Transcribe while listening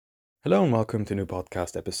Hello and welcome to a new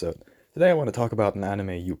podcast episode. Today I want to talk about an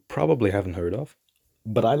anime you probably haven't heard of,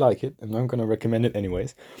 but I like it and I'm going to recommend it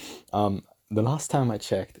anyways. The last time I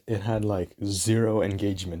checked, it had like zero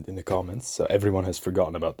engagement in the comments, so everyone has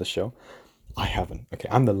forgotten about the show. I haven't. Okay,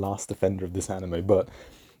 I'm the last defender of this anime, but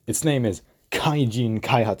its name is Kaijin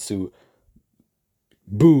Kaihatsu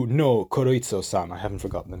Bu no Koroitsu-san. I haven't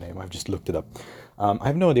forgotten the name, I've just looked it up. I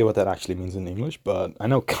have no idea what that actually means in English, but I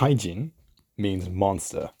know Kaijin means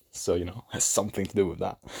monster, so has something to do with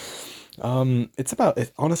that. It's about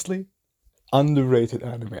it, honestly, underrated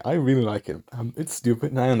anime. I really like it. It's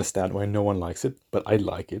stupid, and I understand why no one likes it, but I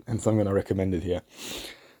like it, and so I'm gonna recommend it here.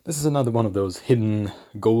 This is another one of those hidden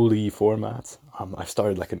goalie formats. I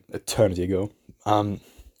started like an eternity ago.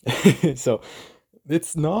 So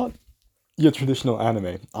it's not your traditional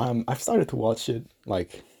anime. I've started to watch it.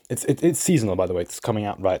 Like it's seasonal, by the way. It's coming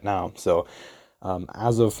out right now. So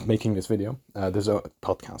as of making this video, there's a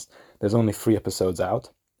podcast. There's only 3 episodes out,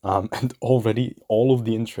 and already all of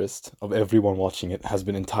the interest of everyone watching it has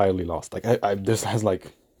been entirely lost. Like I this has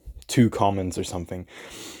like 2 comments or something,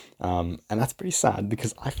 and that's pretty sad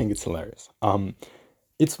because I think it's hilarious.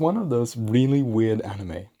 It's one of those really weird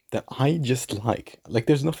anime that I just like. Like,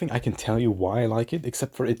 there's nothing I can tell you why I like it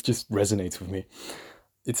except for it just resonates with me.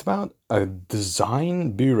 It's about a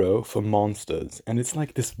design bureau for monsters, and it's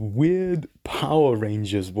like this weird Power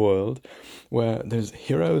Rangers world where there's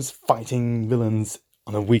heroes fighting villains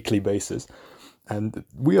on a weekly basis. And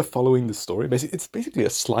we are following the story. Basically, it's basically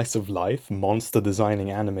a slice of life monster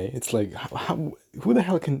designing anime. It's like who the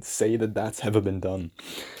hell can say that that's ever been done?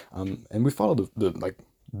 And we follow the like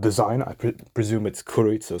designer. I presume it's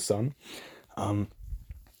Kuroitsu-san.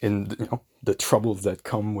 In the troubles that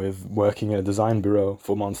come with working in a design bureau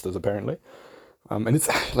for monsters, apparently. And it's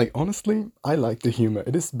like, honestly, I like the humor.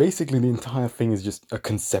 It is basically the entire thing is just a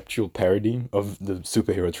conceptual parody of the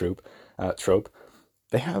superhero trope.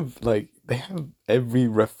 They have every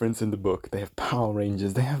reference in the book. They have Power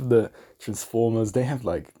Rangers. They have the Transformers. They have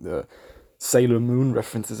like the Sailor Moon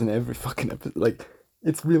references in every fucking episode. Like,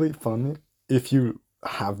 it's really funny if you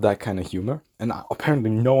have that kind of humor, and apparently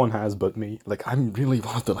no one has but me. Like, I'm really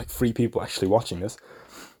one of the like 3 people actually watching this,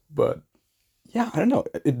 but yeah, I don't know.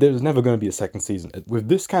 There's never going to be a second season with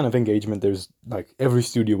this kind of engagement. There's like every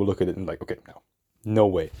studio will look at it and like, okay, no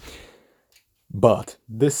way. But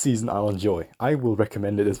this season I'll enjoy. I will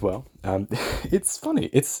recommend it as well. It's funny.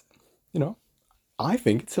 You know, I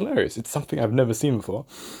think it's hilarious. It's something I've never seen before.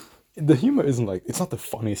 The humor isn't like it's not the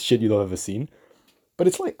funniest shit you've ever seen, but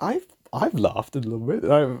it's like I've laughed a little bit.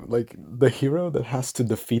 I'm like the hero that has to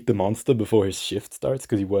defeat the monster before his shift starts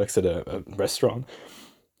because he works at a restaurant.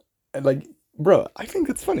 And like, bro, I think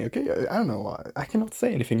it's funny. Okay, I don't know. I cannot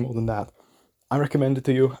say anything more than that. I recommend it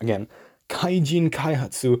to you again. Kaijin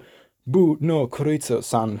Kaihatsu Bu no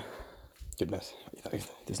Kuroitsu-san. Goodness,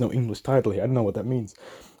 there's no English title here. I don't know what that means.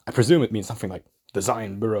 I presume it means something like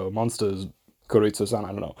Design Bureau Monsters Kuroitsu-san. I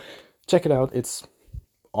don't know. Check it out. It's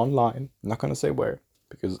online. I'm not gonna say where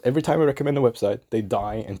because every time I recommend a website, they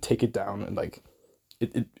die and take it down and like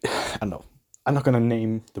it. I don't know. I'm not gonna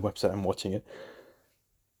name the website I'm watching it.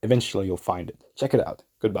 Eventually, you'll find it. Check it out.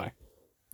 Goodbye.